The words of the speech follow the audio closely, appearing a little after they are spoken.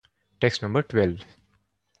Text number 12.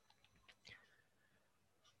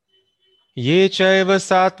 ये चैव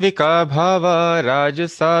सात्विका भावा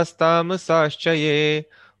राजसास्तामसाश्च ये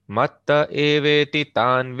मत्त एवेति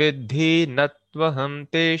तान् विद्धि न त्वहं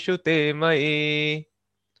तेषु ते मयि.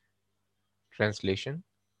 Translation.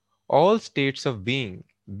 All states of being,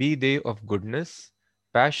 be they of goodness,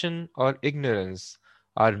 passion, or ignorance,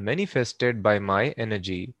 are manifested by my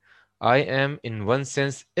energy. I am, in one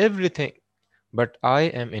sense, everything, but I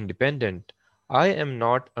am independent. I am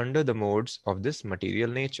not under the modes of this material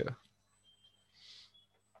nature.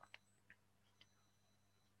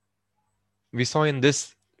 We saw in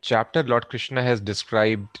this chapter, Lord Krishna has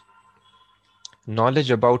described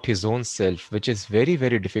knowledge about his own self, which is very,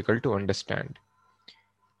 very difficult to understand.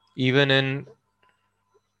 Even in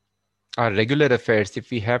our regular affairs, if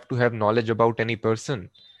we have to have knowledge about any person,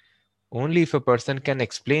 only if a person can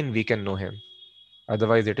explain, we can know him.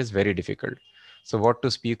 Otherwise, it is very difficult. So, what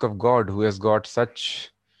to speak of God, who has got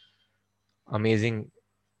such amazing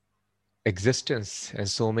existence and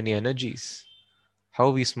so many energies? How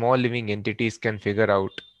we small living entities can figure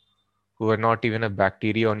out, who are not even a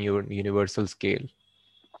bacteria on your universal scale,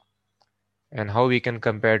 and how we can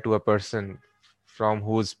compare to a person from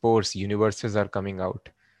whose pores universes are coming out.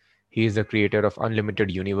 He is the creator of unlimited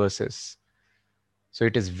universes. So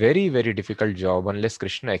it is very, very difficult job unless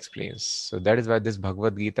Krishna explains. So that is why this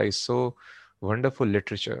Bhagavad Gita is so wonderful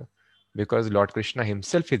literature, because Lord Krishna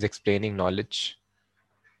himself is explaining knowledge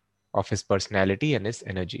of his personality and his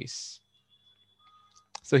energies.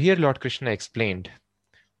 So here Lord Krishna explained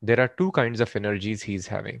there are two kinds of energies he is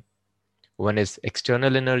having. One is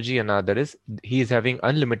external energy, another is he is having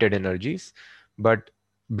unlimited energies, but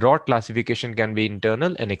broad classification can be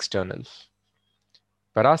internal and external.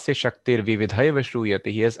 Parasya Shaktir Vividhaiva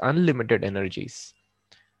Shruyate, he has unlimited energies.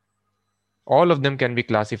 All of them can be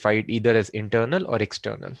classified either as internal or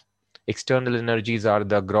external. External energies are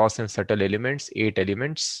the gross and subtle elements, 8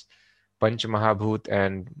 elements, Panch Mahabhut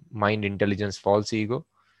and mind, intelligence, false ego.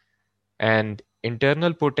 And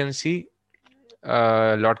internal potency,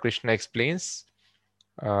 Lord Krishna explains,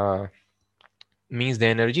 means the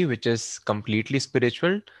energy which is completely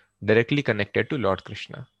spiritual, directly connected to Lord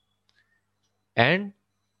Krishna. And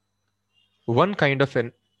one kind of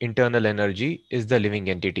an internal energy is the living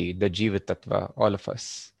entity, the Jiva Tattva, all of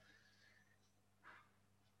us.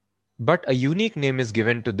 But a unique name is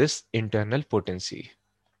given to this internal potency,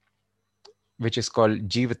 which is called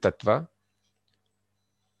Jiva Tattva,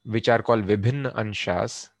 which are called Vibhinna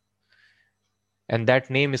Anshas. And that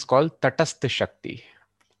name is called Tatastha Shakti.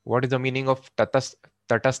 What is the meaning of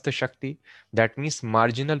Tatastha Shakti? That means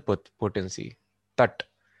marginal potency. Tat.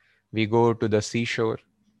 We go to the seashore.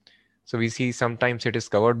 So we see sometimes it is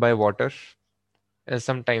covered by water and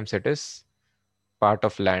sometimes it is part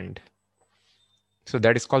of land. So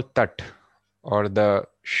that is called Tat, or the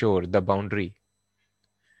shore, the boundary.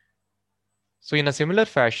 So in a similar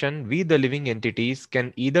fashion, we the living entities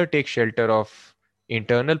can either take shelter of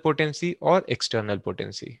internal potency or external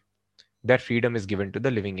potency. That freedom is given to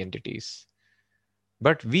the living entities.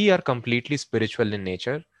 But we are completely spiritual in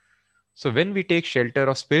nature. So when we take shelter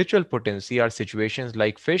of spiritual potency, are situations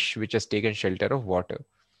like fish which has taken shelter of water.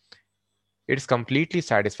 It is completely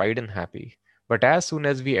satisfied and happy. But as soon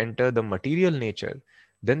as we enter the material nature,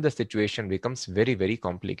 then the situation becomes very, very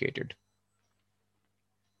complicated.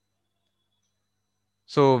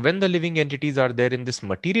 So when the living entities are there in this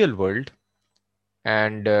material world,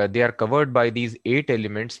 and they are covered by these 8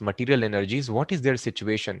 elements, material energies, what is their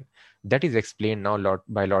situation? That is explained now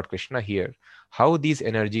by Lord Krishna here. How these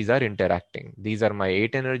energies are interacting. These are my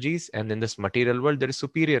 8 energies, and in this material world, there is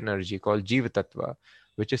superior energy called Jiva Tattva,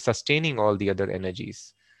 which is sustaining all the other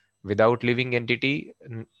energies. Without living entity,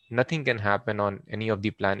 nothing can happen on any of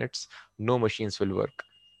the planets. No machines will work.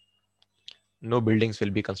 No buildings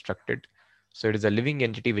will be constructed. So it is a living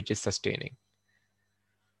entity which is sustaining.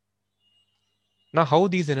 Now, how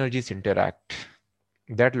these energies interact,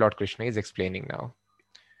 that Lord Krishna is explaining now.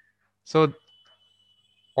 So,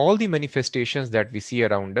 all the manifestations that we see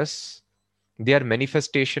around us, they are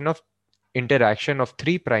manifestation of interaction of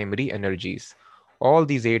 3 primary energies. All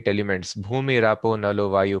these 8 elements, Bhumi, Rapo, Nalo,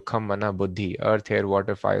 Vayu, Kham, Mana, Buddhi, earth, air,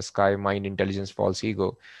 water, fire, sky, mind, intelligence, false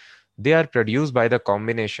ego, they are produced by the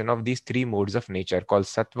combination of these 3 modes of nature called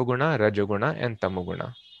Sattva Guna, Rajoguna, and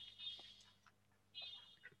Tamoguna.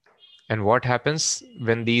 And what happens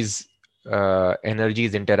when these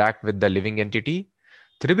energies interact with the living entity?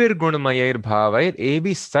 Tribir gunmayir bhavair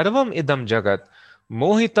ebi sarvam idam jagat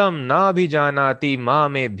mohitam na bhijanati ma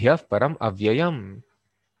me bhyaf param avyayam.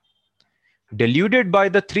 Deluded by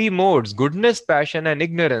the 3 modes, goodness, passion, and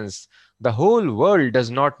ignorance, The whole world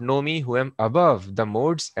does not know me who am above the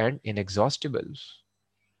modes and inexhaustible.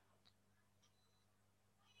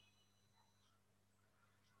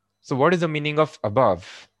 So what is the meaning of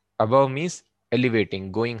above? Above means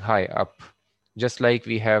elevating, going high up. Just like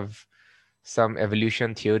we have some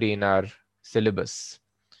evolution theory in our syllabus,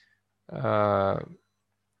 uh,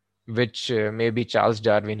 which maybe Charles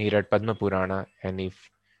Darwin, he read Padma Purana and he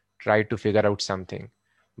tried to figure out something.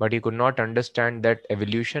 But he could not understand that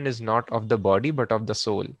evolution is not of the body but of the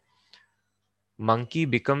soul. Monkey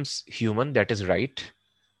becomes human, that is right.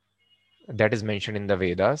 That is mentioned in the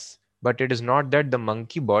Vedas. But it is not that the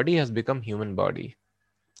monkey body has become human body.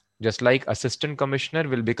 Just like assistant commissioner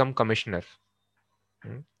will become commissioner.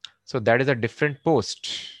 Hmm. So that is a different post.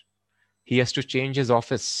 He has to change his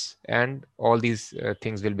office and all these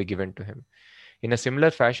things will be given to him. In a similar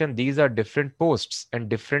fashion, these are different posts and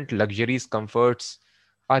different luxuries, comforts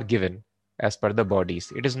are given as per the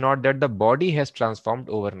bodies. It is not that the body has transformed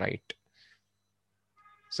overnight.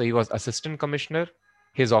 So he was assistant commissioner.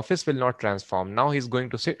 His office will not transform. Now he's going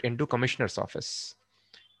to sit into commissioner's office.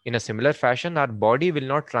 In a similar fashion, our body will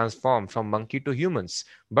not transform from monkey to humans,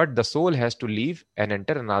 but the soul has to leave and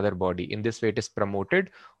enter another body. In this way, it is promoted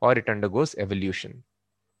or it undergoes evolution.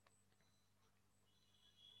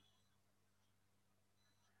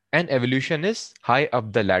 And evolution is high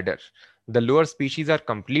up the ladder. The lower species are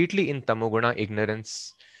completely in tamoguna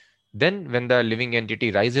ignorance. Then, when the living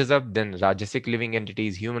entity rises up, then Rajasic living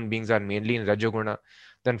entities, human beings are mainly in Rajoguna.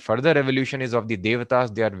 Then, further evolution is of the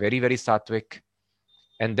Devatas, they are very, very sattvic.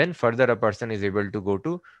 And then, further, a person is able to go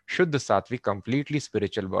to Shuddha Sattvic, completely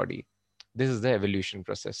spiritual body. This is the evolution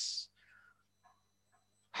process.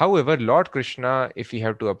 However, Lord Krishna, if we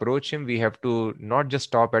have to approach him, we have to not just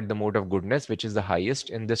stop at the mode of goodness, which is the highest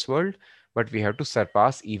in this world, but we have to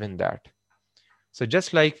surpass even that. So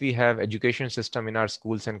just like we have education system in our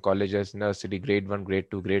schools and colleges, nursery, grade 1,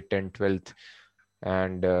 grade 2, grade 10, 12th,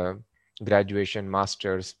 and graduation,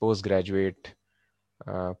 masters, postgraduate,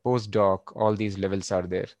 postdoc, all these levels are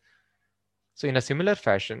there. So in a similar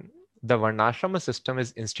fashion, the Varnashrama system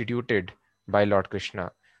is instituted by Lord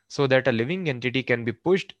Krishna so that a living entity can be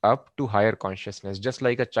pushed up to higher consciousness, just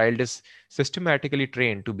like a child is systematically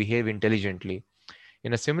trained to behave intelligently.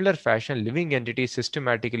 In a similar fashion, living entities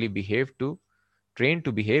systematically trained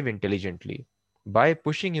to behave intelligently by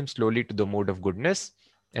pushing him slowly to the mode of goodness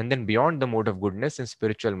and then beyond the mode of goodness in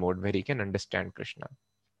spiritual mode where he can understand Krishna.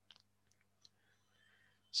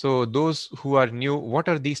 So those who are new, what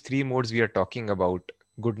are these three modes we are talking about?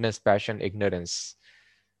 Goodness, passion, ignorance.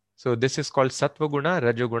 So this is called Sattva Guna,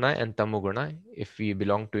 Rajoguna, and Tamoguna. If we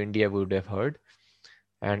belong to India, we would have heard.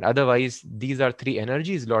 And otherwise, these are three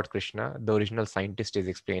energies Lord Krishna, the original scientist, is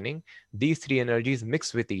explaining. These three energies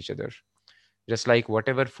mix with each other. Just like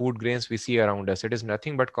whatever food grains we see around us, it is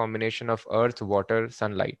nothing but combination of earth, water,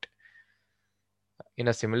 sunlight. In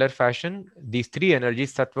a similar fashion, these three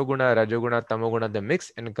energies, Sattva-guna, Rajoguna, Tamoguna, they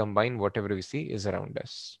mix and combine whatever we see is around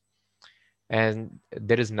us. And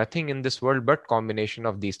there is nothing in this world but combination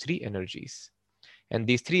of these three energies. And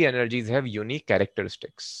these three energies have unique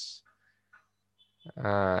characteristics.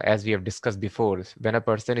 As we have discussed before, when a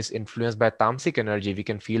person is influenced by tamasic energy, we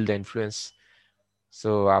can feel the influence.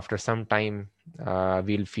 So after some time,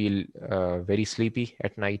 we'll feel very sleepy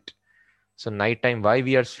at night. So nighttime, why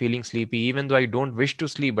we are feeling sleepy, even though I don't wish to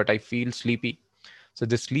sleep, but I feel sleepy. So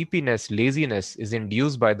the sleepiness, laziness is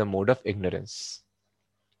induced by the mode of ignorance.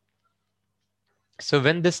 So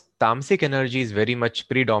when this tamasic energy is very much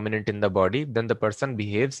predominant in the body, then the person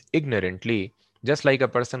behaves ignorantly, just like a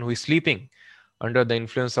person who is sleeping under the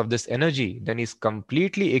influence of this energy, then he's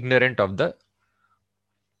completely ignorant of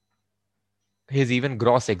his even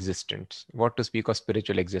gross existence, what to speak of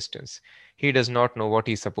spiritual existence. He does not know what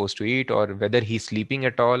he's supposed to eat or whether he's sleeping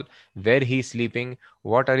at all, where he's sleeping,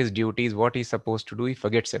 what are his duties, what he's supposed to do. He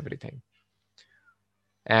forgets everything.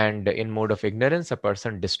 And in mode of ignorance, a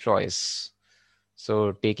person destroys.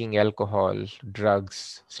 So taking alcohol,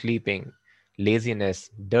 drugs, sleeping,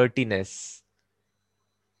 laziness, dirtiness,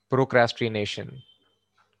 procrastination,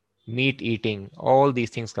 meat eating, all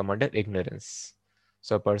these things come under ignorance.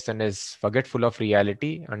 So a person is forgetful of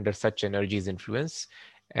reality under such energy's influence,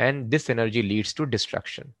 and this energy leads to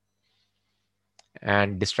destruction.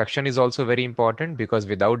 And destruction is also very important because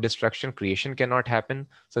without destruction, creation cannot happen.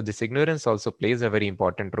 So this ignorance also plays a very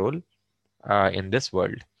important role in this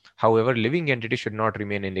world. However, living entity should not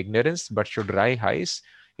remain in ignorance, but should rise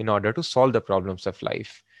in order to solve the problems of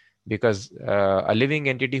life. Because a living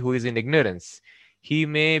entity who is in ignorance, he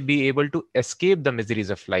may be able to escape the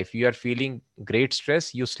miseries of life. You are feeling great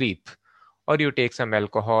stress, you sleep, or you take some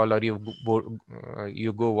alcohol, or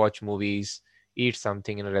you go watch movies, eat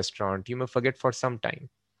something in a restaurant, you may forget for some time.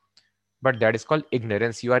 But that is called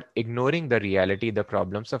ignorance. You are ignoring the reality, the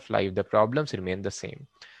problems of life. The problems remain the same.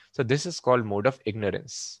 So this is called mode of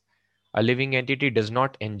ignorance. A living entity does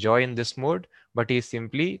not enjoy in this mode, but he is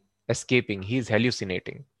simply escaping. He is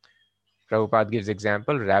hallucinating. Prabhupada gives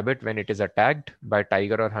example, rabbit when it is attacked by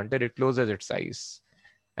tiger or hunter, it closes its eyes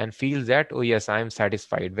and feels that, oh yes, I am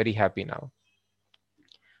satisfied, very happy now.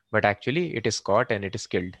 But actually it is caught and it is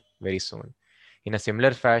killed very soon. In a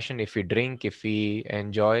similar fashion, if we drink, if we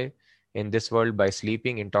enjoy in this world by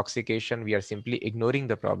sleeping, intoxication, we are simply ignoring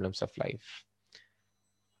the problems of life.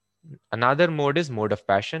 Another mode is mode of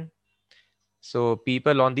passion. So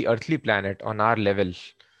people on the earthly planet, on our level,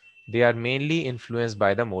 they are mainly influenced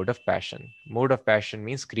by the mode of passion. Mode of passion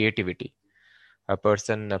means creativity. A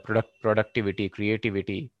person, productivity,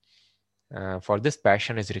 creativity. For this,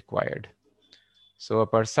 passion is required. So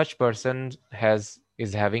such person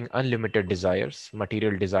is having unlimited desires.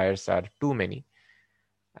 Material desires are too many,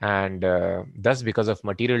 and thus, because of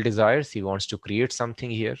material desires, he wants to create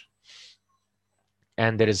something here,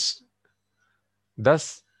 and there is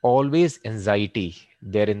thus always anxiety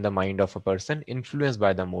there in the mind of a person influenced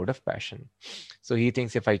by the mode of passion. So he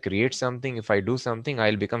thinks, if I create something, if I do something,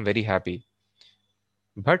 I'll become very happy.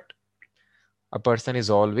 But a person is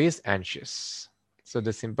always anxious. So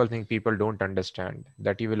the simple thing people don't understand,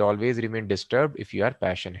 that you will always remain disturbed if you are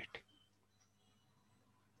passionate.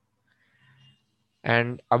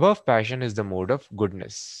 And above passion is the mode of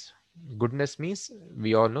goodness. Goodness means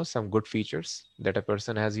we all know some good features that a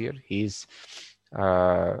person has here. He's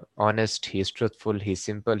honest, he's truthful, he's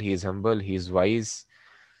simple, he's humble, he's wise.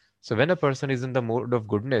 So when a person is in the mode of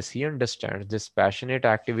goodness, he understands this passionate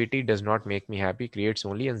activity does not make me happy, creates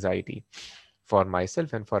only anxiety for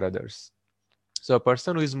myself and for others. So a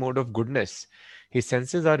person who is mode of goodness, his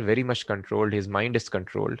senses are very much controlled, his mind is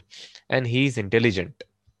controlled, and he is intelligent.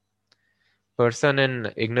 Person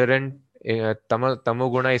in ignorant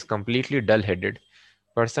tamoguna is completely dull-headed.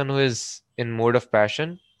 Person who is in mode of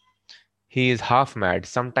passion, he is half mad.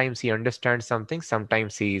 Sometimes he understands something,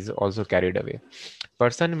 sometimes he is also carried away.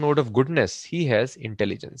 Person in mode of goodness, he has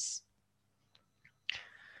intelligence.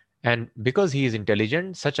 And because he is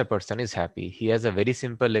intelligent, such a person is happy. He has a very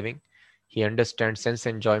simple living. He understands sense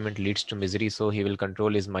enjoyment leads to misery, so he will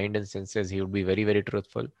control his mind and senses. He would be very, very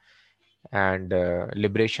truthful. And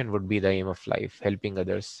liberation would be the aim of life, helping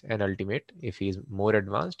others. And ultimate, if he is more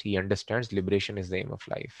advanced, he understands liberation is the aim of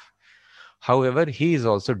life. However, he is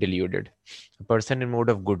also deluded. A person in mode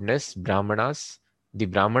of goodness, Brahmanas, the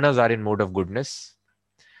Brahmanas are in mode of goodness.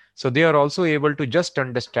 So they are also able to just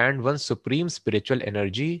understand one supreme spiritual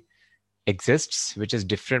energy exists, which is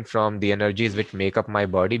different from the energies which make up my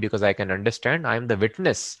body, because I can understand I am the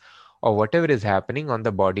witness of whatever is happening on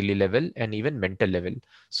the bodily level and even mental level.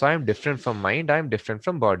 So I am different from mind, I am different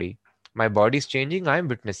from body. My body is changing, I am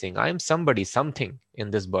witnessing, I am somebody, something in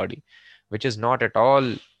this body, which is not at all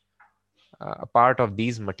a part of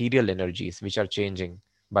these material energies which are changing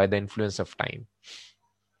by the influence of time.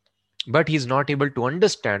 But he is not able to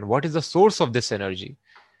understand what is the source of this energy,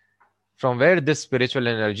 from where this spiritual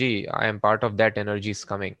energy, I am part of that energy, is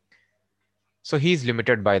coming. So he is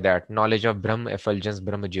limited by that knowledge of Brahm effulgence,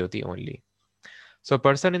 Brahma Jyoti only. So a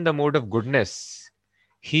person in the mode of goodness,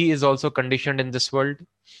 he is also conditioned in this world,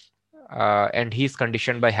 and he is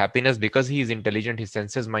conditioned by happiness because he is intelligent, his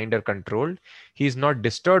senses, mind are controlled. He is not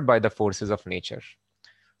disturbed by the forces of nature.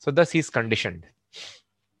 So thus he is conditioned.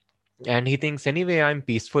 And he thinks, anyway, I'm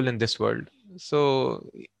peaceful in this world. So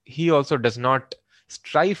he also does not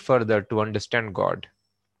strive further to understand God.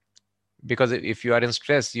 Because if you are in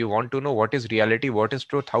stress, you want to know what is reality, what is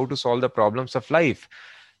truth, how to solve the problems of life.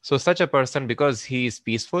 So such a person, because he is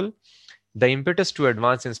peaceful, the impetus to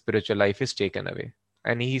advance in spiritual life is taken away,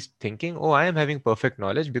 and he's thinking, oh, I am having perfect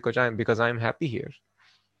knowledge because I am happy here.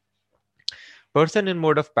 Person in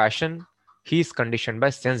mode of passion, he is conditioned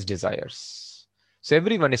by sense desires. So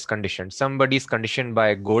everyone is conditioned. Somebody is conditioned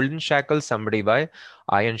by golden shackles, somebody by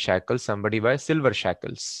iron shackles, somebody by silver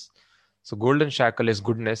shackles. So golden shackle is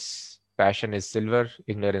goodness, passion is silver,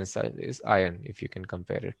 ignorance is iron, if you can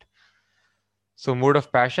compare it. So mode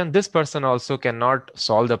of passion, this person also cannot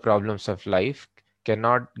solve the problems of life,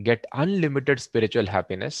 cannot get unlimited spiritual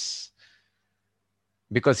happiness,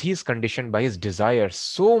 because he is conditioned by his desires.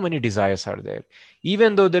 So many desires are there.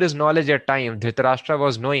 Even though there is knowledge at time, Dhritarashtra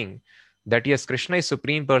was knowing that yes, Krishna is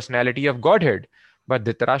supreme personality of Godhead. But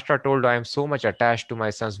Dhritarashtra told, I am so much attached to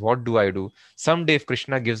my sons. What do I do? Someday, if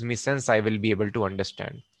Krishna gives me sense, I will be able to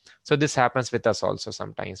understand. So this happens with us also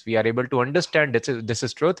sometimes. We are able to understand this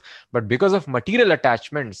is truth, but because of material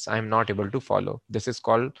attachments, I am not able to follow. This is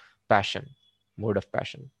called passion, mode of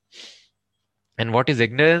passion. And what is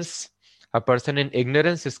ignorance? A person in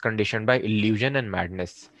ignorance is conditioned by illusion and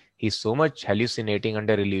madness. He's so much hallucinating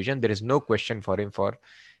under illusion, there is no question for him for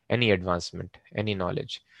any advancement, any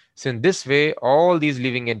knowledge. So, in this way, all these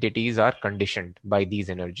living entities are conditioned by these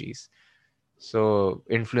energies. So,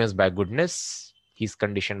 influenced by goodness, he's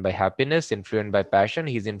conditioned by happiness, influenced by passion,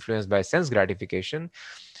 he's influenced by sense gratification,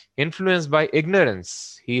 influenced by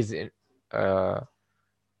ignorance, he's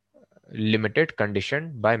limited,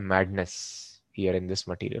 conditioned by madness here in this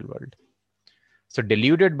material world. So,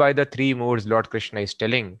 deluded by the three modes, Lord Krishna is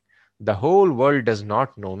telling, the whole world does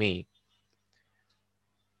not know me,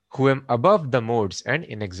 who am above the modes and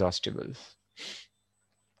inexhaustible.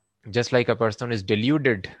 Just like a person is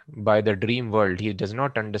deluded by the dream world, he does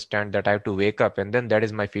not understand that I have to wake up and then that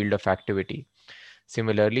is my field of activity.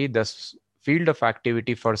 Similarly, the field of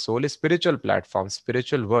activity for soul is spiritual platform,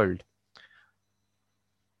 spiritual world.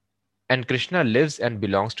 And Krishna lives and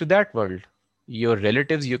belongs to that world. Your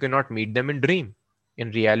relatives, you cannot meet them in dream.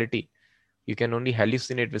 In reality, you can only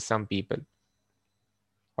hallucinate with some people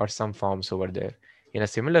or some forms over there. In a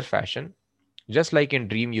similar fashion, just like in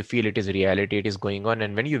dream, you feel it is reality, it is going on,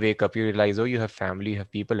 and when you wake up, you realize, oh, you have family, you have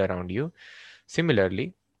people around you.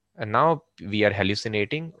 Similarly, and now we are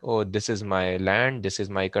hallucinating, oh, this is my land, this is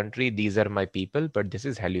my country, these are my people, but this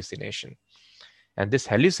is hallucination. And this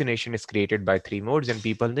hallucination is created by three modes, and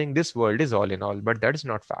people think this world is all in all, but that is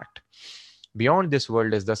not fact. Beyond this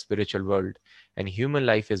world is the spiritual world, and human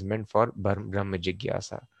life is meant for Brahma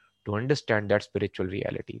Jigyasa, to understand that spiritual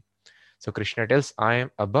reality. So Krishna tells, I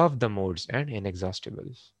am above the modes and inexhaustible.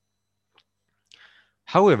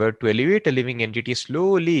 However, to elevate a living entity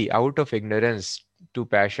slowly out of ignorance to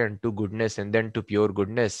passion, to goodness, and then to pure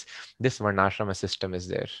goodness, this Varnashrama system is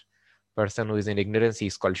there. Person who is in ignorance, he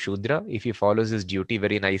is called Shudra. If he follows his duty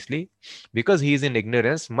very nicely, because he is in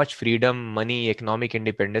ignorance, much freedom, money, economic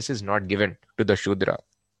independence is not given to the Shudra.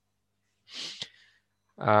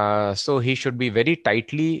 So he should be very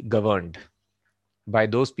tightly governed by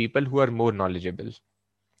those people who are more knowledgeable.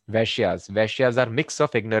 Vaishyas. Vaishyas are mix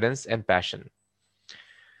of ignorance and passion.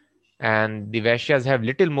 And the Vaishyas have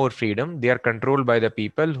little more freedom. They are controlled by the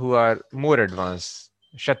people who are more advanced.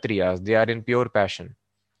 Kshatriyas, they are in pure passion.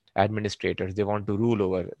 Administrators, they want to rule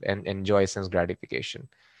over and enjoy sense gratification.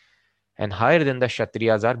 And higher than the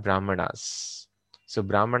Kshatriyas are Brahmanas. So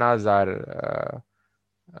Brahmanas are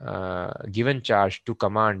given charge to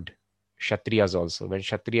command Kshatriyas also. When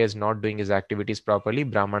Kshatriya is not doing his activities properly,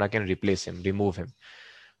 Brahmana can replace him, remove him.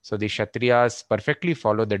 So the Kshatriyas perfectly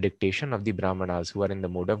follow the dictation of the Brahmanas who are in the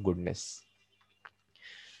mode of goodness.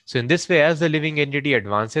 So in this way, as the living entity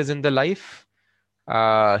advances in the life,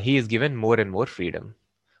 he is given more and more freedom.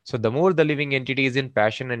 So the more the living entity is in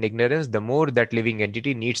passion and ignorance, the more that living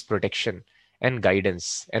entity needs protection and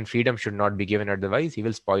guidance. And freedom should not be given, otherwise he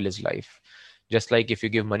will spoil his life. Just like if you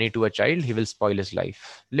give money to a child, he will spoil his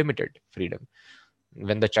life. Limited freedom.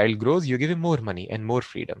 When the child grows, you give him more money and more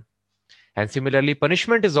freedom. And similarly,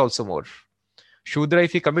 punishment is also more. Shudra,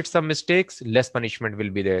 if he commits some mistakes, less punishment will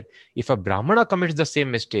be there. If a Brahmana commits the same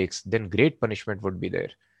mistakes, then great punishment would be there.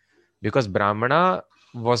 Because Brahmana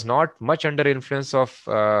was not much under influence of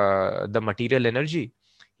the material energy.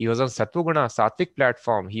 He was on Sattvaguna, Sattvic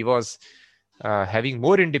platform. He was having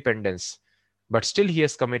more independence. But still he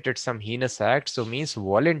has committed some heinous act. So means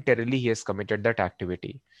voluntarily he has committed that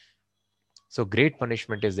activity. So great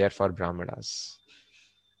punishment is there for Brahmanas.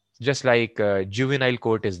 Just like juvenile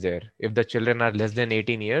court is there. If the children are less than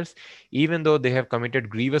 18 years, even though they have committed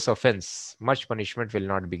grievous offense, much punishment will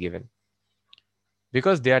not be given.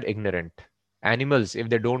 Because they are ignorant. Animals, if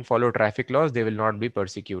they don't follow traffic laws, they will not be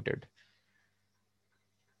persecuted.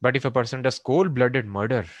 But if a person does cold-blooded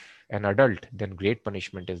murder, an adult, then great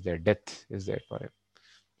punishment is there. Death is there for him,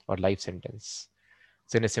 or life sentence.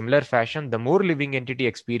 So in a similar fashion, the more living entity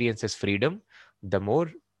experiences freedom, the more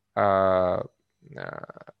uh,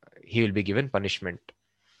 he will be given punishment.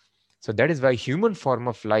 So that is why human form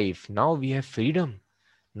of life, now we have freedom.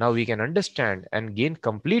 Now we can understand and gain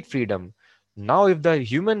complete freedom. Now if the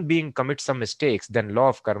human being commits some mistakes, then law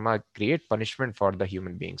of karma create punishment for the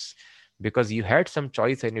human beings. Because you had some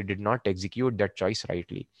choice and you did not execute that choice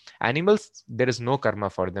rightly. Animals, there is no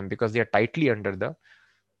karma for them because they are tightly under the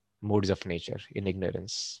modes of nature in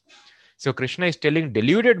ignorance. So Krishna is telling,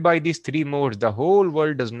 deluded by these three modes, the whole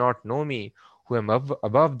world does not know me, who am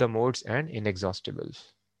above the modes and inexhaustible.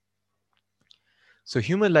 So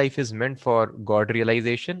human life is meant for God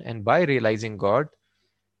realization, and by realizing God,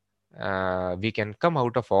 we can come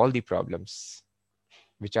out of all the problems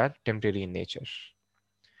which are temporary in nature.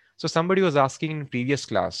 So somebody was asking in previous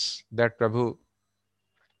class that Prabhu,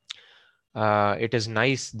 it is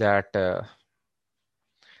nice that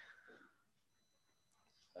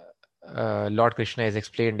Lord Krishna is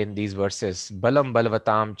explained in these verses. Balam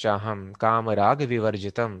balvatam chaham kam rag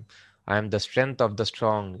vivarjitam. I am the strength of the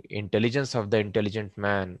strong, intelligence of the intelligent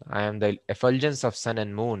man. I am the effulgence of sun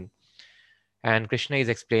and moon. And Krishna is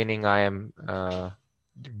explaining, I am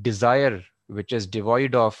desire which is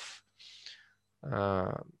devoid of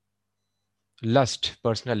uh, lust,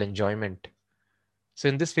 personal enjoyment. So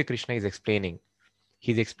in this way, Krishna is explaining.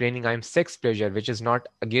 He's explaining, I am sex pleasure, which is not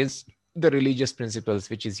against the religious principles,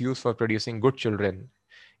 which is used for producing good children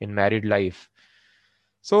in married life.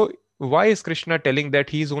 So why is Krishna telling that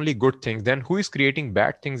he is only good things? Then who is creating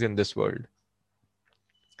bad things in this world?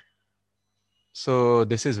 So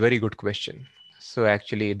this is very good question. So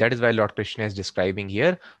actually, that is why Lord Krishna is describing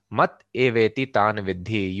here, Mat eveti tan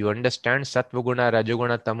vidhi. You understand Satvaguna,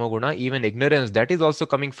 Rajoguna, Tamoguna, even ignorance, that is also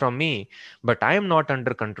coming from me. But I am not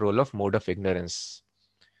under control of mode of ignorance.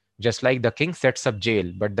 Just like the king sets up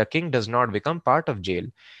jail, but the king does not become part of jail.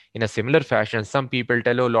 In a similar fashion, some people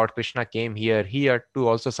tell, oh, Lord Krishna came here. He had to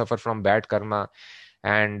also suffer from bad karma,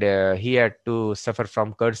 and he had to suffer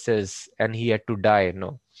from curses, and he had to die.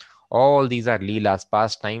 No. All these are Leelas,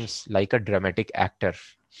 pastimes, like a dramatic actor.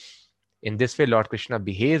 In this way, Lord Krishna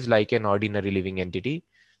behaves like an ordinary living entity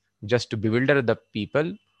just to bewilder the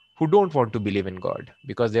people who don't want to believe in God.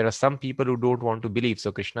 Because there are some people who don't want to believe,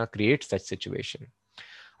 so Krishna creates such situation.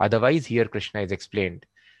 Otherwise, here Krishna is explained.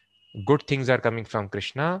 Good things are coming from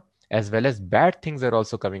Krishna, as well as bad things are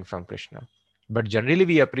also coming from Krishna. But generally,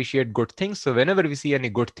 we appreciate good things. So whenever we see any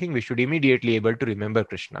good thing, we should immediately able to remember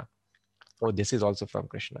Krishna. Oh, this is also from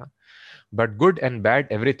Krishna. But good and bad,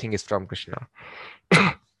 everything is from Krishna.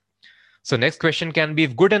 So next question can be,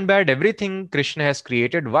 if good and bad, everything Krishna has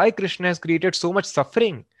created, why Krishna has created so much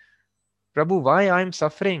suffering? Prabhu, why I'm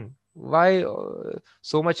suffering? Why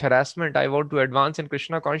so much harassment? I want to advance in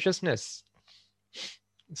Krishna consciousness.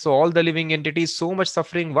 So all the living entities, so much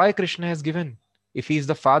suffering, why Krishna has given? If he is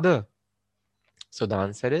the father. So the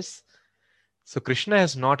answer is, so Krishna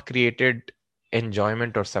has not created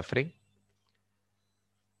enjoyment or suffering.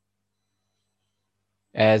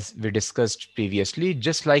 As we discussed previously,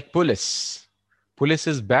 just like police. Police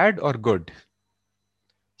is bad or good?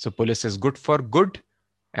 So police is good for good,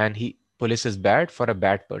 and police is bad for a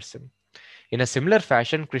bad person. In a similar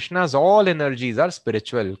fashion, Krishna's all energies are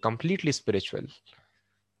spiritual, completely spiritual.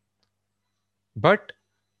 But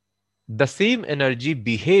the same energy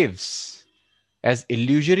behaves as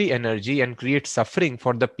illusory energy and creates suffering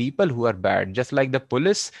for the people who are bad. Just like the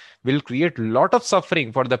police will create a lot of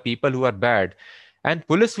suffering for the people who are bad, and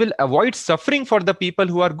police will avoid suffering for the people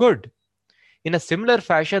who are good. In a similar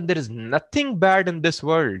fashion, there is nothing bad in this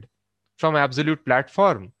world from absolute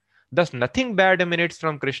platform. Thus, nothing bad emanates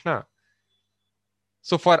from Krishna.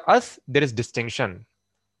 So for us, there is distinction.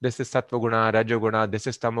 This is Sattva-guna, Rajoguna, this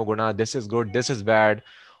is Tamoguna, this is good, this is bad.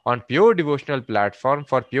 On pure devotional platform,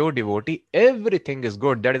 for pure devotee, everything is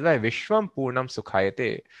good. That is why Vishwam Purnam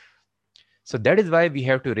Sukhayate. So that is why we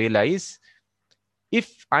have to realize,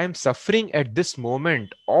 if I am suffering at this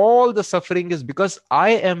moment, all the suffering is because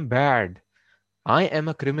I am bad. I am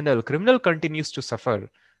a criminal. Criminal continues to suffer.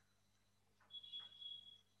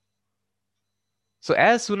 So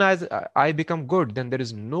as soon as I become good, then there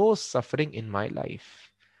is no suffering in my life.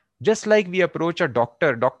 Just like we approach a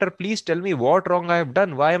doctor, doctor, please tell me what wrong I have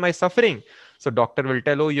done. Why am I suffering? So doctor will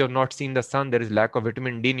tell, oh, you have not seen the sun. There is lack of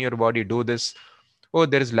vitamin D in your body. Do this. Oh,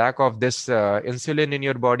 there is lack of this insulin in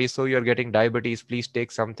your body. So you're getting diabetes. Please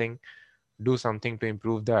take something. Do something to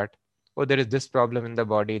improve that. Oh, there is this problem in the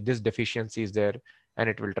body. This deficiency is there. And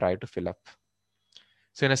it will try to fill up.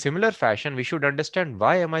 So in a similar fashion, we should understand,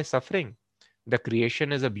 why am I suffering? The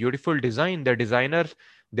creation is a beautiful design. The designer,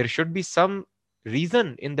 there should be some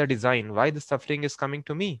reason in the design why the suffering is coming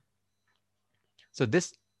to me. So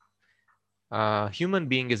this human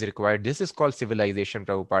being is required. This is called civilization,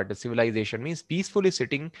 Prabhupada. Civilization means peacefully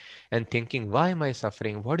sitting and thinking, why am I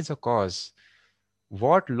suffering? What is the cause?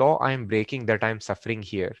 What law I am breaking that I am suffering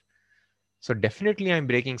here? So definitely I'm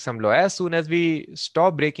breaking some law. As soon as we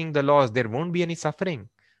stop breaking the laws, there won't be any suffering.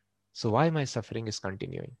 So why my suffering is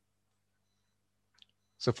continuing?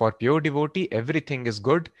 So for pure devotee, everything is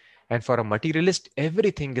good. And for a materialist,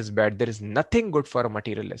 everything is bad. There is nothing good for a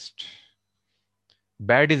materialist.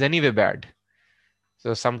 Bad is anyway bad.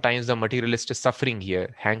 So sometimes the materialist is suffering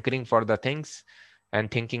here, hankering for the things and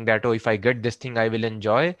thinking that, oh, if I get this thing, I will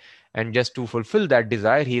enjoy. And just to fulfill that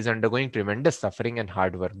desire, he is undergoing tremendous suffering and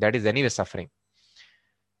hard work. That is anyway suffering.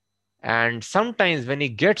 And sometimes when he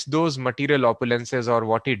gets those material opulences or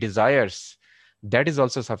what he desires, that is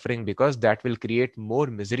also suffering, because that will create more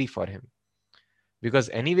misery for him. Because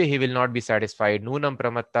anyway, he will not be satisfied. Nunam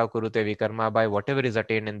pramatta kurute vikarma, by whatever is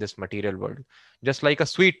attained in this material world. Just like a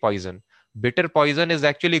sweet poison. Bitter poison is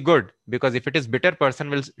actually good, because if it is bitter, person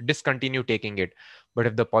will discontinue taking it. But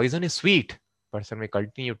if the poison is sweet, person may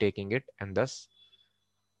continue taking it and thus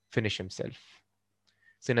finish himself.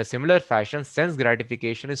 So in a similar fashion, sense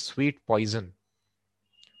gratification is sweet poison.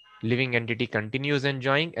 Living entity continues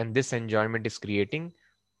enjoying, and this enjoyment is creating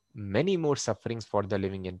many more sufferings for the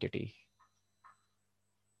living entity.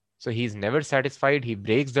 So he is never satisfied, he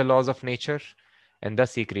breaks the laws of nature, and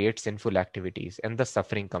thus he creates sinful activities, and the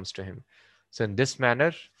suffering comes to him. So in this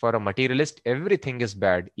manner, for a materialist, everything is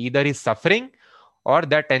bad. Either he's suffering, or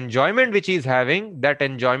that enjoyment which he is having, that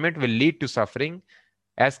enjoyment will lead to suffering,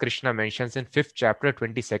 as Krishna mentions in 5th chapter,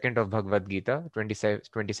 22nd of Bhagavad Gita,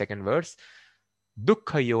 22nd verse,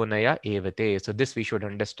 Dukkha yonaya evate. So this we should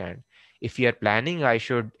understand. If we are planning, I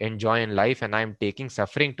should enjoy in life, and I am taking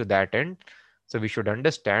suffering to that end, so we should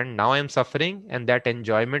understand, now I am suffering, and that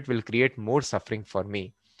enjoyment will create more suffering for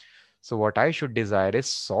me. So what I should desire is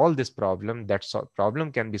solve this problem. That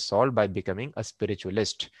problem can be solved by becoming a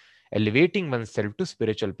spiritualist, elevating oneself to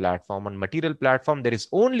spiritual platform. On material platform, there is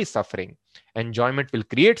only suffering. Enjoyment will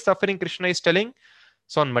create suffering, Krishna is telling.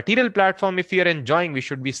 So on material platform, if we are enjoying, we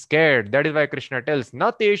should be scared. That is why Krishna tells,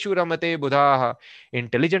 Na teshu ramate buddhaha.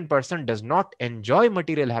 Intelligent person does not enjoy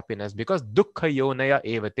material happiness, because dukkha yonaya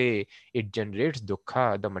evate. It generates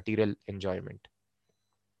dukkha, the material enjoyment.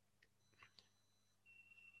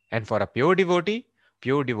 And for a pure devotee,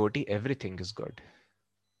 everything is good.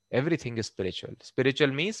 Everything is spiritual. Spiritual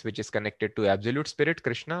means which is connected to absolute spirit,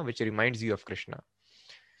 Krishna, which reminds you of Krishna.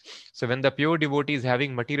 So when the pure devotee is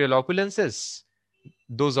having material opulences,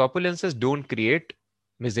 those opulences don't create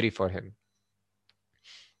misery for him.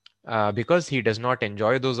 Because he does not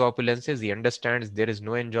enjoy those opulences, he understands there is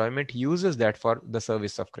no enjoyment, he uses that for the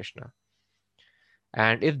service of Krishna.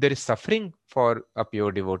 And if there is suffering for a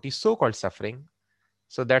pure devotee, so-called suffering,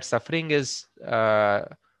 so that suffering is,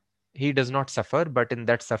 he does not suffer, but in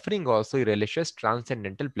that suffering also he relishes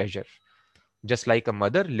transcendental pleasure. Just like a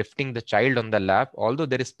mother lifting the child on the lap, although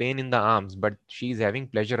there is pain in the arms, but she is having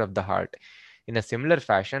pleasure of the heart. In a similar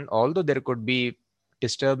fashion, although there could be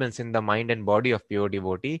disturbance in the mind and body of pure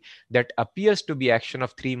devotee, that appears to be action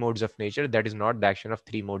of three modes of nature, that is not the action of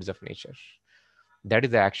three modes of nature. That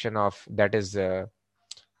is the action of, that is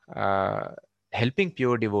helping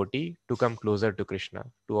pure devotee to come closer to Krishna,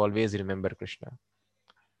 to always remember Krishna.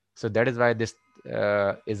 So that is why this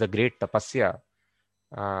is a great tapasya,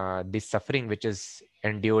 this suffering which is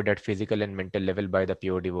endured at physical and mental level by the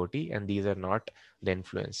pure devotee, and these are not the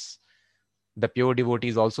influence. The pure devotee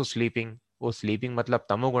is also sleeping. Oh, sleeping matlab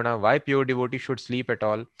tamoguna. Why pure devotee should sleep at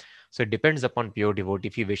all? So it depends upon pure devotee.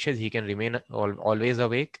 If he wishes, he can remain always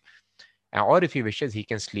awake, or if he wishes, he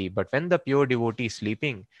can sleep. But when the pure devotee is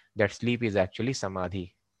sleeping, that sleep is actually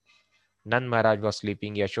samadhi. Nand Maharaj was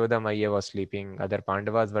sleeping, Yashoda Maya was sleeping, other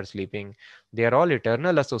Pandavas were sleeping. They are all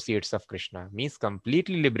eternal associates of Krishna, means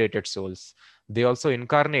completely liberated souls. They also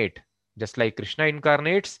incarnate. Just like Krishna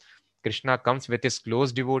incarnates, Krishna comes with his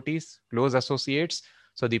close devotees, close associates.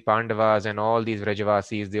 So the Pandavas and all these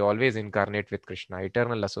Vrajavasis, they always incarnate with Krishna,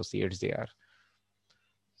 eternal associates they are.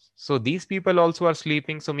 So these people also are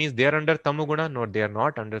sleeping, so means they are under Tamoguna? No, they are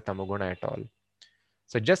not under Tamoguna at all.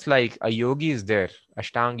 So just like a yogi is there,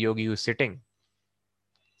 Ashtang yogi who is sitting,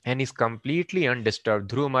 and is completely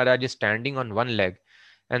undisturbed. Dhruv Maharaj is standing on one leg,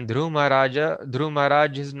 and Dhruv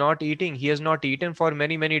Maharaj is not eating. He has not eaten for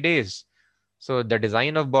many, many days. So the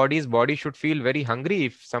design of body should feel very hungry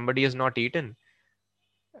if somebody has not eaten.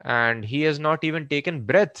 And he has not even taken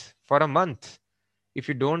breath for a month. If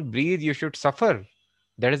you don't breathe, you should suffer.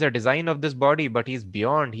 That is the design of this body, but he is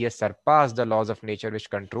beyond. He has surpassed the laws of nature which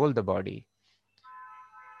control the body.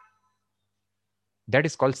 That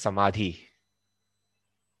is called samadhi.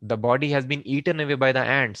 The body has been eaten away by the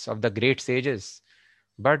ants of the great sages,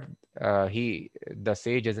 but the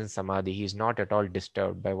sage is in samadhi. He is not at all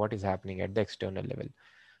disturbed by what is happening at the external level.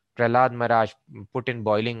 Prahlad Maharaj put in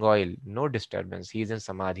boiling oil, no disturbance. He is in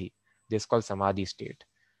samadhi. This is called samadhi state.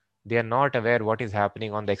 They are not aware what is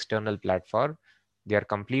happening on the external platform. They are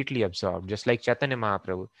completely absorbed, just like Chaitanya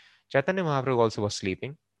Mahaprabhu. Chaitanya Mahaprabhu also was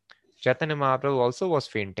sleeping. Chaitanya Mahaprabhu also was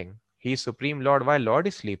fainting. He is Supreme Lord. Why Lord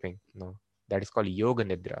is sleeping? No, that is called Yoga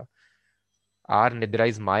Nidra. Our Nidra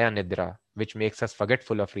is Maya Nidra, which makes us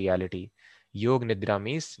forgetful of reality. Yoga Nidra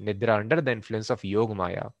means Nidra under the influence of Yoga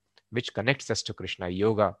Maya, which connects us to Krishna,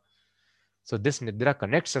 Yoga. So this Nidra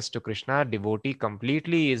connects us to Krishna. Devotee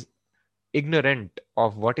completely is ignorant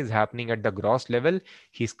of what is happening at the gross level.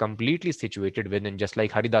 He's completely situated within, just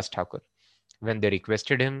like Haridas Thakur. When they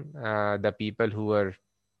requested him, the people who were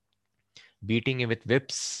beating him with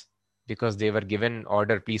whips because they were given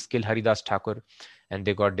order, please kill Haridas Thakur, and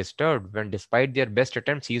they got disturbed when despite their best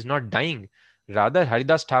attempts, he is not dying. Rather,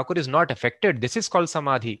 Haridas Thakur is not affected. This is called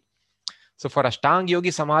samadhi. So for Ashtanga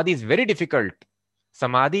Yogi, samadhi is very difficult.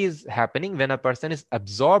 Samadhi is happening when a person is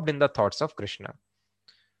absorbed in the thoughts of Krishna.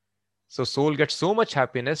 So soul gets so much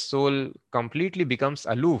happiness, soul completely becomes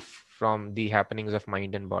aloof from the happenings of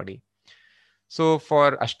mind and body. So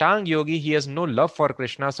for Ashtanga Yogi, he has no love for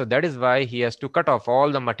Krishna. So that is why he has to cut off all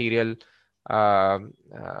the material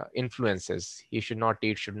influences. He should not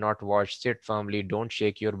eat, should not watch, sit firmly, don't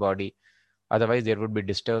shake your body. Otherwise, there would be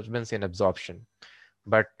disturbance in absorption.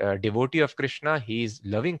 But devotee of Krishna, he is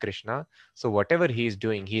loving Krishna. So whatever he is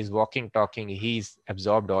doing, he is walking, talking, he is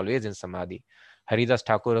absorbed always in samadhi. Haridas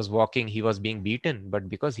Thakur was walking, he was being beaten, but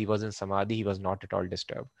because he was in samadhi, he was not at all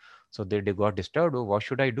disturbed. So they got disturbed. Oh, what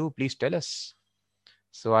should I do? Please tell us.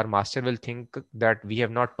 So our master will think that we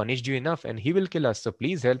have not punished you enough and he will kill us. So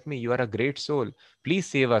please help me. You are a great soul. Please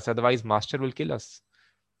save us. Otherwise, master will kill us.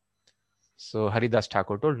 So Haridas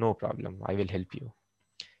Thakur told, no problem. I will help you.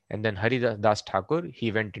 And then Haridas Thakur,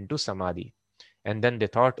 he went into samadhi. And then they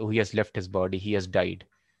thought, oh, he has left his body. He has died.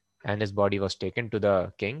 And his body was taken to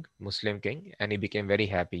the king, Muslim king, and he became very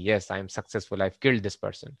happy. Yes, I am successful. I've killed this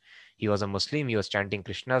person. He was a Muslim. He was chanting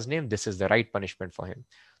Krishna's name. This is the right punishment for him.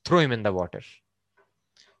 Throw him in the water.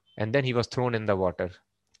 And then he was thrown in the water.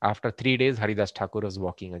 After 3 days, Haridas Thakur was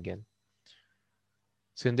walking again.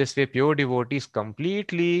 So in this way, pure devotee is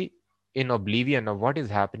completely in oblivion of what is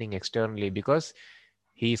happening externally because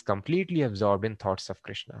he is completely absorbed in thoughts of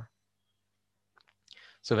Krishna.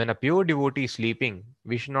 So when a pure devotee is sleeping,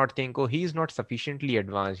 we should not think, oh, he is not sufficiently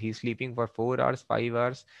advanced. He is sleeping for 4 hours, 5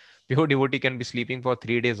 hours. Pure devotee can be sleeping for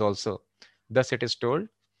 3 days also. Thus it is told,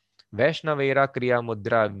 Vaishnavera Kriya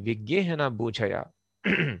Mudra Vigyehana Bhujaya.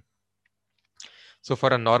 So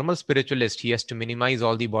for a normal spiritualist, he has to minimize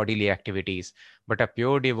all the bodily activities. But a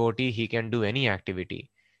pure devotee, he can do any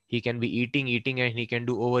activity. He can be eating, and he can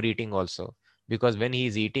do overeating also. Because when he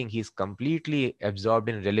is eating, he is completely absorbed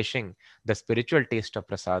in relishing the spiritual taste of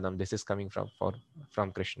prasadam. This is coming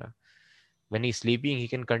from Krishna. When he's sleeping, he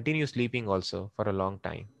can continue sleeping also for a long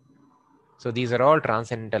time. So these are all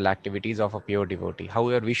transcendental activities of a pure devotee.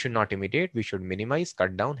 However, we should not imitate. We should minimize,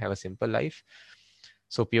 cut down, have a simple life.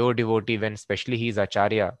 So pure devotee, when especially he is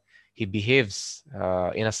acharya, he behaves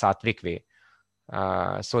in a sattvic way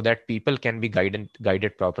so that people can be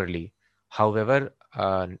guided properly. However,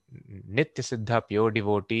 Nitya Siddha, pure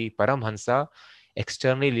devotee, Paramhansa,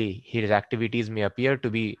 externally his activities may appear to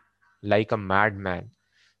be like a madman.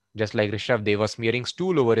 Just like Rishabh, they were smearing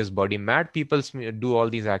stool over his body. Mad people do all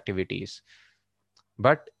these activities.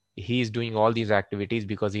 But he is doing all these activities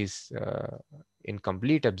because he's in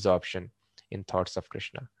complete absorption in thoughts of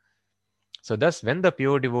Krishna. So thus, when the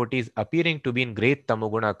pure devotee is appearing to be in great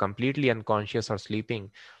tamoguna, completely unconscious or sleeping,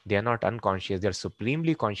 they are not unconscious. They are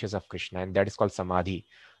supremely conscious of Krishna, and that is called samadhi.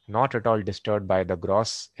 Not at all disturbed by the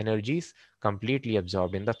gross energies, completely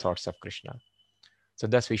absorbed in the thoughts of Krishna. So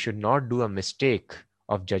thus, we should not do a mistake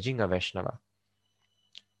of judging a Vaishnava.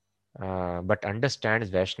 But understands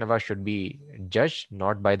Vaishnava should be judged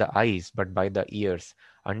not by the eyes, but by the ears.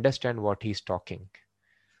 Understand what he's talking.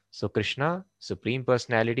 So Krishna, Supreme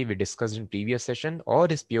Personality, we discussed in previous session, or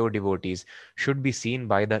his pure devotees should be seen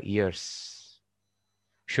by the ears,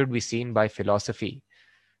 should be seen by philosophy.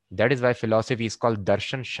 That is why philosophy is called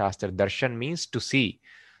Darshan Shastra. Darshan means to see.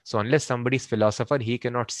 So unless somebody is philosopher, he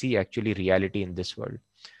cannot see actually reality in this world.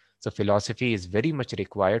 So philosophy is very much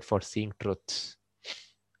required for seeing truth.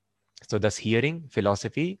 So thus hearing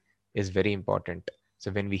philosophy is very important.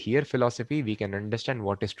 So when we hear philosophy, we can understand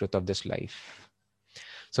what is truth of this life.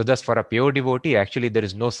 So thus for a pure devotee, actually there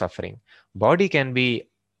is no suffering. Body can be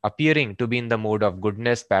appearing to be in the mode of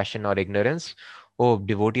goodness, passion or ignorance. Oh,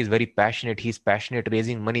 devotee is very passionate. He's passionate,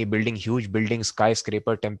 raising money, building huge buildings,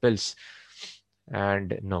 skyscraper, temples.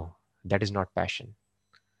 And no, that is not passion.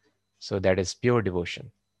 So that is pure devotion.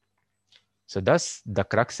 So thus the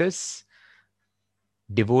crux is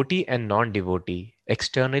devotee and non-devotee.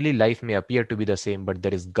 Externally, life may appear to be the same, but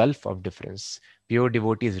there is gulf of difference. Pure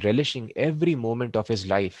devotee is relishing every moment of his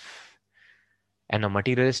life, and a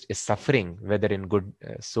materialist is suffering, whether in good,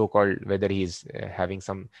 so-called, whether he's having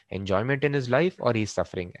some enjoyment in his life or he's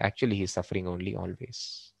suffering. Actually, he's suffering only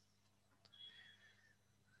always.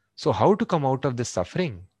 So, how to come out of this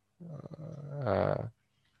suffering? Uh,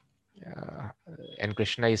 and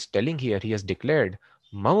Krishna is telling here, he has declared,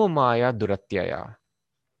 Mama Maya Duratyaya.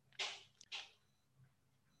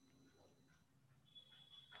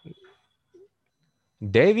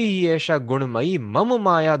 Devi Yesha Gunmayi Mama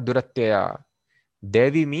Maya Duratyaya.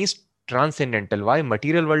 Devi means transcendental. Why?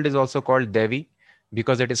 Material world is also called Devi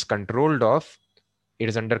because it is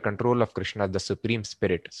under control of Krishna, the supreme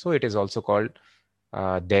spirit. So it is also called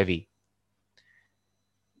Devi.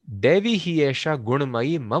 Devi hi esha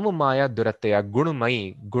gunmayi mam maya duratya.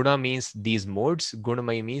 Gunmayi. Guna means these modes.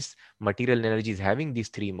 Gunmayi means material energy is having these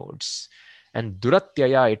three modes. And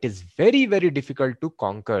duratyaya, it is very, very difficult to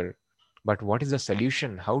conquer. But what is the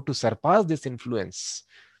solution? How to surpass this influence?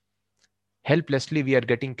 Helplessly, we are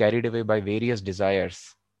getting carried away by various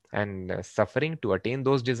desires and suffering to attain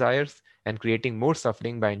those desires and creating more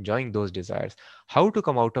suffering by enjoying those desires. How to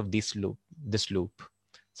come out of this loop?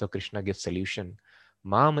 So Krishna gives solution.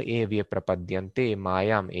 Mam evya prapadyante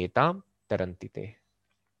mayam etam tarantite.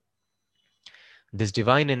 This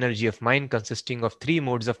divine energy of mind consisting of three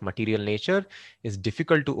modes of material nature is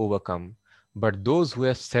difficult to overcome, but those who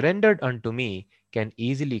have surrendered unto me can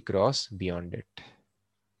easily cross beyond it.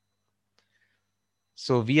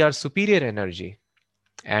 So we are superior energy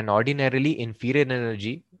and ordinarily inferior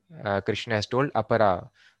energy. Krishna has told apara,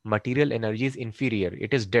 material energy is inferior,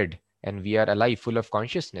 it is dead, and we are alive, full of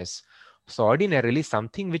consciousness. So ordinarily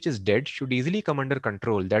something which is dead should easily come under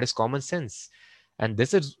control. That is common sense. And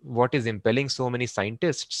this is what is impelling so many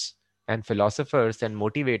scientists and philosophers and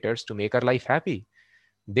motivators to make our life happy.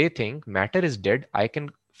 They think matter is dead, I can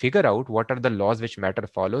figure out what are the laws which matter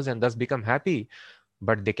follows and thus become happy.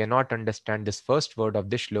 But they cannot understand this first word of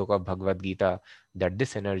this shloka of Bhagavad Gita, that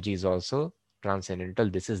this energy is also transcendental.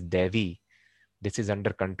 This is Devi. This is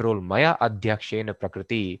under control. Maya adhyakshena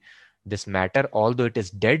prakriti. This matter, although it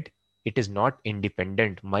is dead, it is not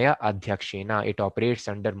independent. Maya adhyakshena, it operates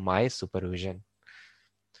under my supervision.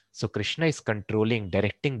 So Krishna is controlling,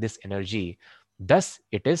 directing this energy. Thus,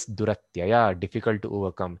 it is duratyaya, difficult to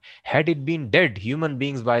overcome. Had it been dead, human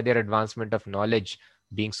beings, by their advancement of knowledge,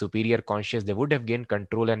 being superior conscious, they would have gained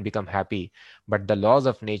control and become happy. But the laws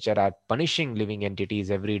of nature are punishing living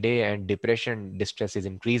entities every day, and depression, distress is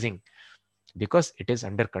increasing because it is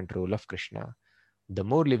under control of Krishna. The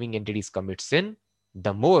more living entities commit sin,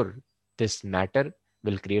 the more this matter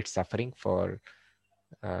will create suffering for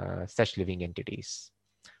such living entities.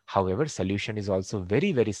 However, solution is also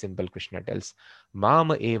very, very simple. Krishna tells,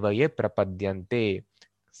 Mama eva ye prapadyante.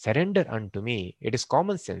 Surrender unto me. It is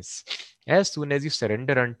common sense. As soon as you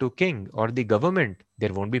surrender unto king or the government,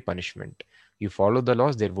 there won't be punishment. You follow the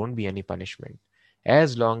laws, there won't be any punishment.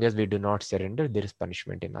 As long as we do not surrender, there is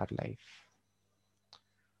punishment in our life.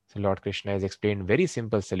 So Lord Krishna has explained very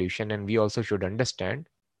simple solution, and we also should understand.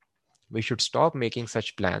 We should stop making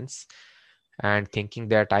such plans and thinking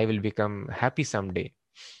that I will become happy someday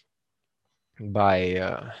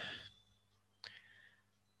by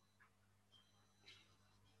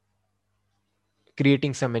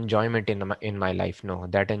creating some enjoyment in my life. No,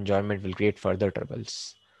 that enjoyment will create further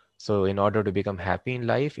troubles. So in order to become happy in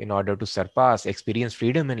life, in order to surpass, experience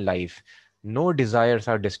freedom in life, no desires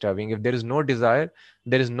are disturbing. If there is no desire,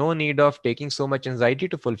 there is no need of taking so much anxiety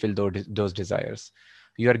to fulfill those desires.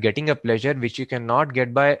 You are getting a pleasure which you cannot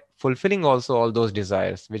get by fulfilling also all those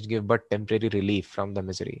desires, which give but temporary relief from the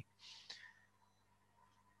misery.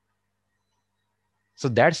 So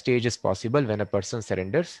that stage is possible when a person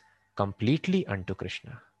surrenders completely unto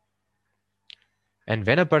Krishna. And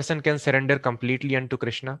when a person can surrender completely unto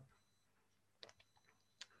Krishna,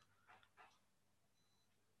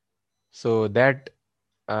 so that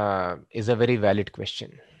is a very valid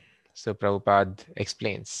question. So Prabhupada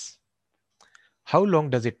explains, how long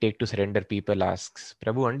does it take to surrender? People asks.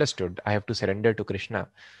 Prabhu understood, I have to surrender to Krishna.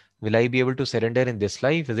 Will I be able to surrender in this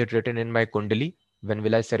life? Is it written in my Kundali? When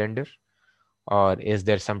will I surrender? Or is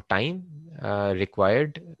there some time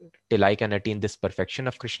required till I can attain this perfection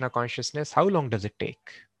of Krishna consciousness? How long does it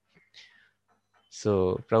take?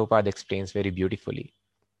 So Prabhupada explains very beautifully.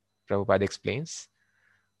 Prabhupada explains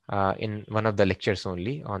in one of the lectures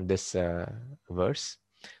only on this verse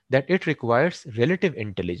that it requires relative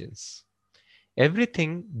intelligence.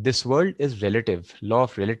 Everything, this world is relative, law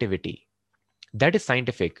of relativity. That is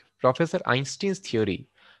scientific. Professor Einstein's theory,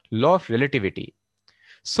 law of relativity.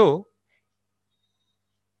 So,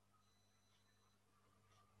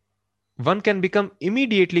 one can become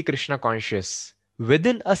immediately Krishna conscious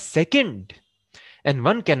within a second. And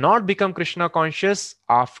one cannot become Krishna conscious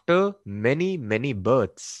after many, many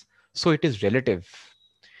births. So it is relative.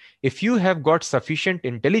 If you have got sufficient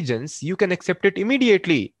intelligence, you can accept it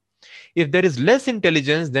immediately. If there is less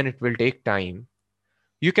intelligence, then it will take time.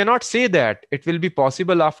 You cannot say that it will be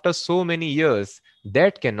possible after so many years.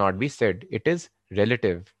 That cannot be said. It is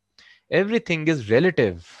relative. Everything is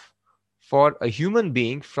relative. For a human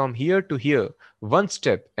being, from here to here, one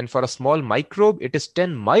step, and for a small microbe, it is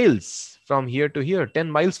 10 miles from here to here,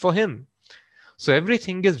 10 miles for him. So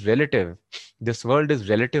everything is relative. This world is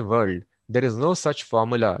relative world. There is no such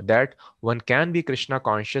formula that one can be Krishna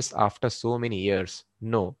conscious after so many years.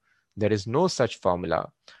 No, there is no such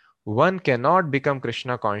formula. One cannot become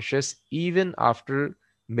Krishna conscious even after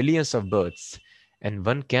millions of births, and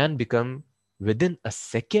one can become within a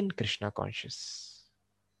second Krishna conscious.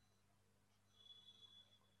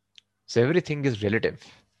 So everything is relative.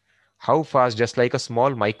 How fast, just like a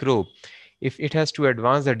small microbe, if it has to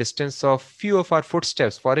advance the distance of few of our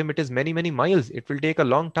footsteps, for him it is many, many miles. It will take a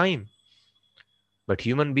long time. But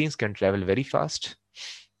human beings can travel very fast.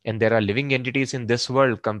 And there are living entities in this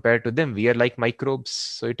world. Compared to them, we are like microbes.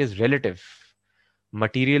 So it is relative.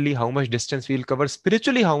 Materially, how much distance we will cover,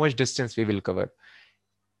 spiritually, how much distance we will cover.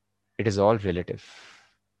 It is all relative.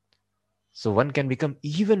 So one can become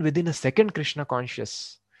even within a second Krishna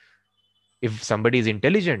conscious. If somebody is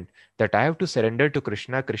intelligent, that I have to surrender to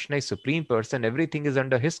Krishna, Krishna is supreme person, everything is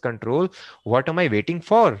under his control, what am I waiting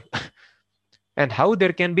for? And how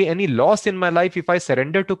there can be any loss in my life if I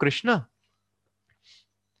surrender to Krishna?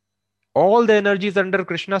 All the energy is under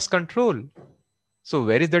Krishna's control. So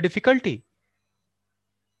where is the difficulty?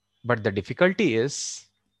 But the difficulty is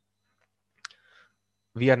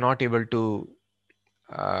we are not able to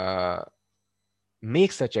uh,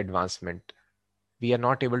 make such advancement. We are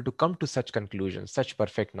not able to come to such conclusions, such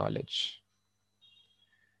perfect knowledge.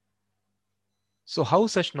 So how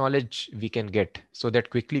such knowledge we can get so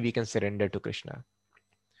that quickly we can surrender to Krishna?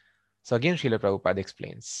 So again, Srila Prabhupada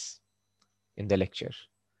explains in the lecture,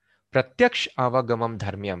 Pratyaksh avagamam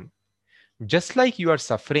dharmyam. Just like you are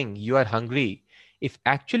suffering, you are hungry. If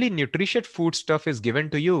actually nutritious food stuff is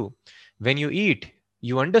given to you, when you eat,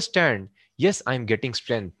 you understand, yes, I'm getting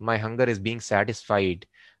strength. My hunger is being satisfied.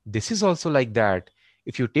 This is also like that.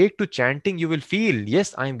 If you take to chanting, you will feel,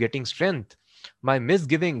 yes, I'm getting strength. My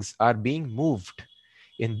misgivings are being moved.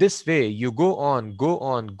 In this way, you go on, go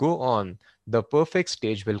on, go on. The perfect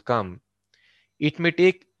stage will come. It may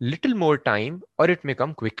take little more time or it may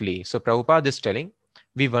come quickly. So Prabhupada is telling,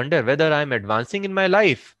 we wonder whether I'm advancing in my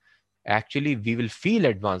life. Actually, we will feel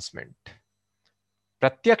advancement.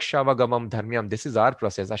 Pratyakshavagamam dharmyam. This is our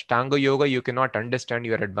process. Ashtanga yoga, you cannot understand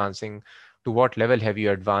you are advancing. To what level have you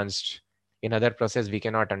advanced? In other process, we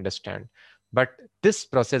cannot understand. But this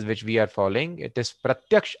process which we are following, it is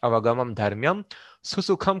pratyaksh avagamam dharmyam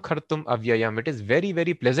susukham khartum avyayam. It is very,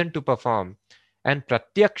 very pleasant to perform. And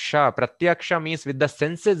pratyaksha means with the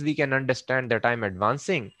senses we can understand that I am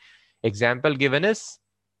advancing. Example given is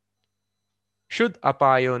Shud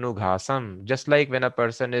apayonu ghasam. Just like when a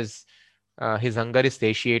person is his hunger is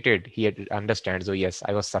satiated, he understands, oh yes,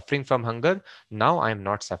 I was suffering from hunger, now I am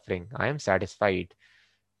not suffering, I am satisfied.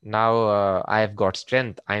 Now I have got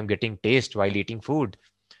strength, I am getting taste while eating food.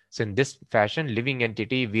 So in this fashion, living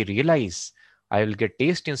entity, we realize I will get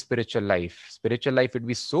taste in spiritual life. Spiritual life would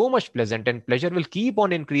be so much pleasant and pleasure will keep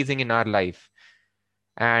on increasing in our life.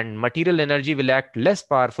 And material energy will act less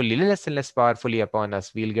powerfully, less and less powerfully upon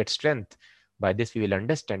us. We'll get strength. By this, we will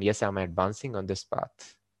understand, yes, I'm advancing on this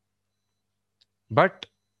path. But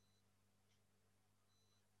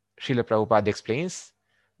Srila Prabhupada explains,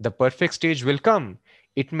 the perfect stage will come.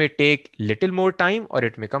 It may take little more time or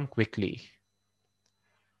it may come quickly.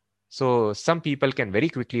 So some people can very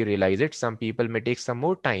quickly realize it. Some people may take some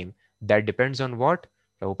more time. That depends on what?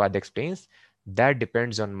 Prabhupada explains, that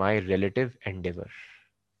depends on my relative endeavor.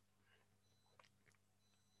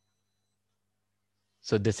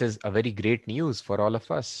 So this is a very great news for all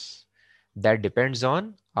of us. That depends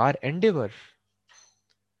on our endeavor.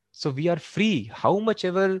 So we are free. How much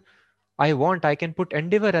ever I want, I can put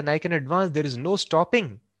endeavor and I can advance. There is no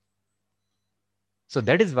stopping. So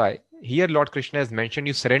that is why here Lord Krishna has mentioned,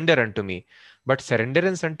 you surrender unto me. But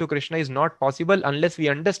surrenderance unto Krishna is not possible unless we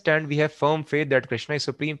understand, we have firm faith that Krishna is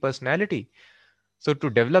Supreme Personality. So to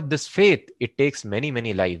develop this faith, it takes many,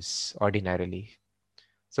 many lives ordinarily.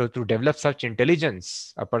 So to develop such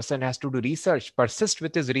intelligence, a person has to do research, persist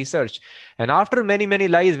with his research. And after many, many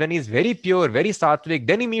lives, when he is very pure, very sattvic,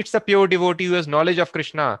 then he meets a pure devotee who has knowledge of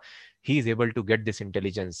Krishna. He is able to get this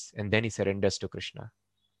intelligence and then he surrenders to Krishna.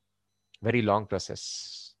 Very long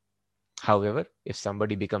process. However, if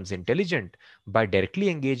somebody becomes intelligent by directly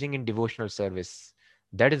engaging in devotional service,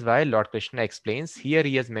 that is why Lord Krishna explains, here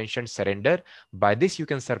he has mentioned surrender. By this you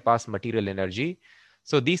can surpass material energy.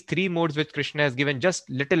 So these three modes which Krishna has given just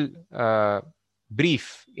little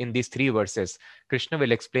brief in these three verses, Krishna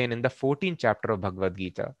will explain in the 14th chapter of Bhagavad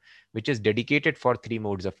Gita, which is dedicated for three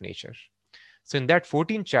modes of nature. So in that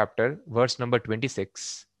 14th chapter, verse number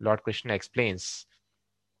 26, Lord Krishna explains,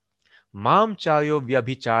 माम चायो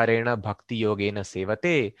व्यभिचारेण भक्ति योगेन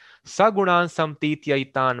सेवते सगुणान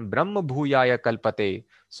समतीत्यैतान ब्रह्म भूयाय कल्पते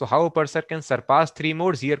So how a person can surpass three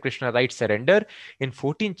modes? Here Krishna writes surrender. In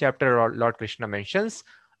 14th chapter, Lord Krishna mentions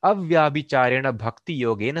avyabhicharena bhakti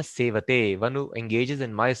yogena sevate. One who engages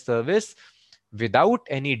in my service without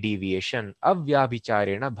any deviation.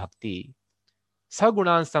 Avyabhicharena bhakti.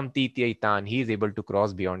 Sagunan samtityaitan. He is able to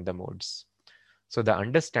cross beyond the modes. So the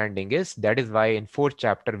understanding is, that is why in 4th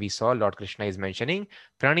chapter we saw Lord Krishna is mentioning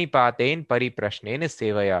pranipaten pariprashnen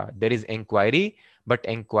sevaya. There is inquiry, but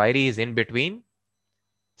inquiry is in between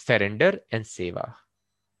surrender and seva.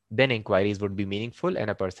 Then inquiries would be meaningful and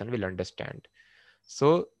a person will understand.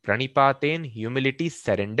 So pranipaten, humility,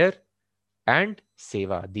 surrender, and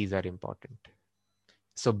seva, these are important.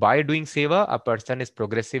 So by doing seva, a person is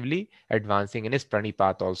progressively advancing in his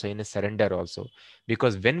pranipat also, in his surrender also.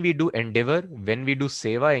 Because when we do endeavor, when we do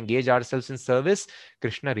seva, engage ourselves in service,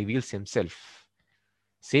 Krishna reveals himself.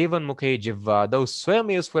 Sevan mukhe jivva, thou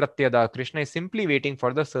swayam yusfuratyada. Krishna is simply waiting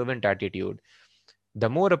for the servant attitude. The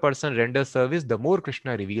more a person renders service, the more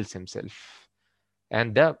Krishna reveals himself.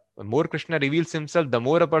 And the more Krishna reveals himself, the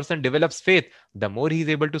more a person develops faith, the more he is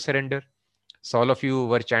able to surrender. So all of you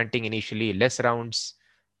were chanting initially less rounds.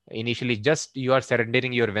 Initially, just you are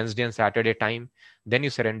surrendering your Wednesday and Saturday time. Then you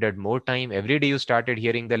surrendered more time. Every day you started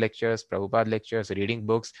hearing the lectures, Prabhupada lectures, reading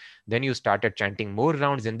books. Then you started chanting more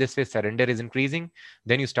rounds. In this way, surrender is increasing.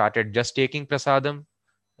 Then you started just taking prasadam,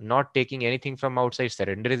 not taking anything from outside.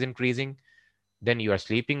 Surrender is increasing. Then you are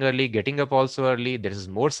sleeping early, getting up also early. There is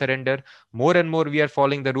more surrender. More and more we are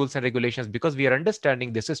following the rules and regulations because we are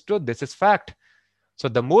understanding this is truth, this is fact. So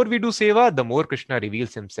the more we do seva, the more Krishna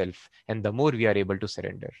reveals himself and the more we are able to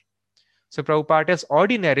surrender. So Prabhupada says,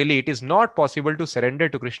 ordinarily it is not possible to surrender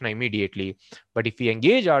to Krishna immediately. But if we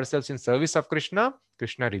engage ourselves in service of Krishna,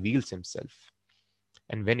 Krishna reveals himself.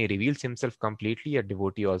 And when he reveals himself completely, a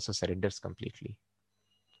devotee also surrenders completely.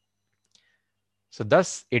 So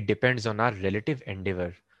thus it depends on our relative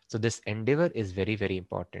endeavor. So this endeavor is very, very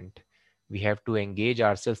important. We have to engage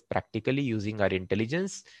ourselves practically using our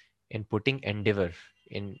intelligence in putting endeavor,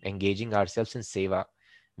 in engaging ourselves in seva.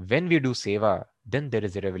 When we do seva, then there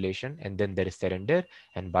is a revelation and then there is surrender.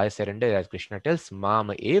 And by surrender, as Krishna tells,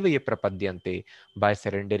 Mam eva ye prapadyante, by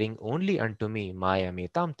surrendering only unto me, Maya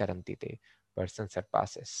metam tarantite, person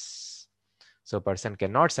surpasses. So a person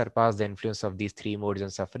cannot surpass the influence of these three modes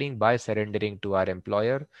of suffering by surrendering to our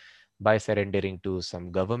employer, by surrendering to some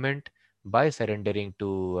government, by surrendering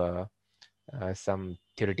to some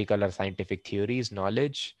theoretical or scientific theories,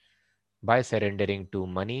 knowledge, by surrendering to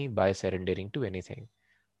money, by surrendering to anything.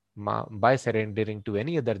 By surrendering to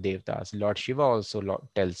any other devtas. Lord Shiva also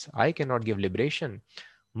tells, I cannot give liberation.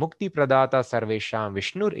 Mukti pradata sarvesham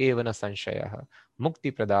Vishnur evana sanshayah.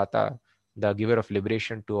 Mukti pradata, the giver of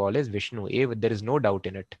liberation to all, is Vishnu. There is no doubt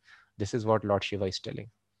in it. This is what Lord Shiva is telling.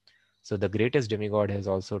 So the greatest demigod has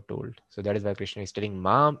also told. So that is why Krishna is telling,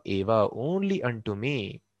 Mam eva, only unto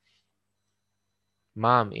me.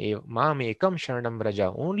 Mam ekam sharanam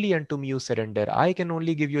raja, only unto me you surrender. I can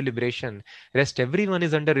only give you liberation. Rest everyone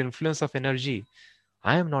is under influence of energy.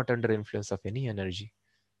 I am not under influence of any energy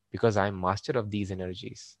because I am master of these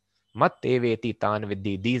energies. Mat eveti tan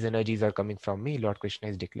vidhi. These energies are coming from me, Lord Krishna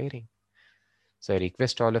is declaring. So I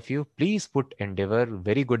request all of you, please put endeavor,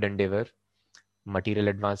 very good endeavor. Material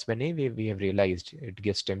advancement, we have realized it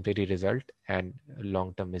gives temporary result and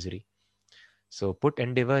long-term misery. So put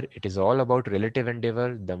endeavor, it is all about relative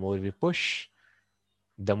endeavor. The more we push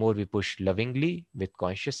lovingly, with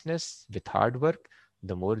consciousness, with hard work,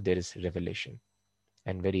 the more there is revelation.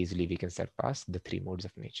 And very easily we can surpass the three modes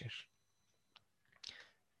of nature.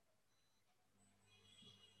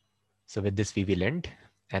 So with this we will end.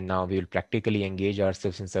 And now we will practically engage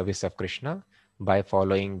ourselves in service of Krishna by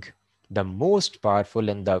following the most powerful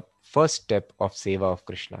and the first step of seva of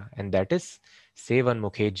Krishna. And that is Sevan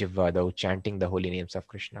Mukhe Jivvadau, chanting the holy names of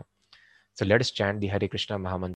Krishna. So let us chant the Hare Krishna Mahamantra.